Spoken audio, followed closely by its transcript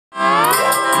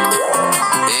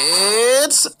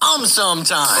It's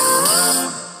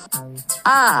sometime.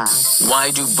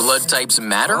 Why do blood types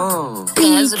matter?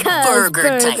 Because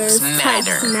burger types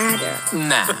matter.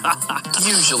 Nah.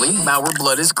 Usually, our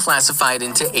blood is classified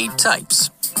into 8 types.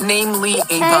 Namely,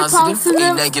 A positive,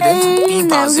 A negative, B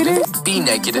positive, B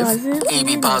negative,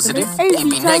 AB positive,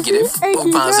 AB negative,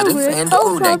 O positive, and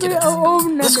O negative.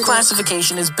 This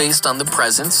classification is based on the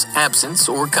presence, absence,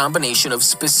 or combination of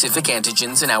specific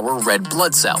antigens in our red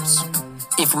blood cells.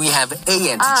 If we have A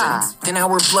antigen, then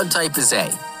our blood type is A.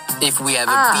 If we have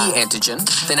a B antigen,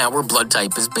 then our blood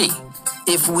type is B.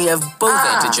 If we have both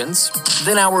antigens,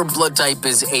 then our blood type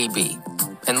is AB.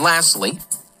 And lastly,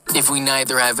 if we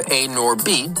neither have A nor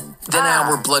B, then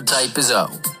our blood type is O.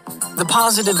 The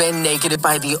positive and negative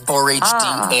by the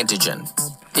RhD antigen.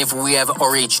 If we have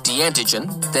RhD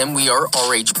antigen, then we are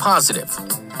Rh positive.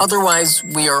 Otherwise,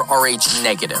 we are Rh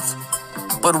negative.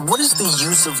 But what is the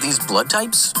use of these blood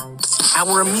types?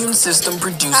 Our immune system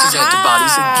produces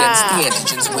antibodies against the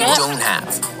antigens we don't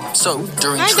have. So,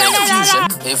 during transfusion,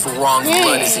 if wrong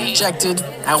blood is injected,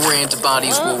 our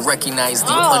antibodies will recognize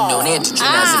the unknown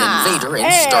antigen as an invader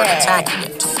and start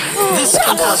attacking it. This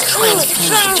can cause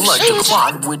transfused blood to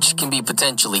clot, which can be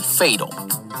potentially fatal.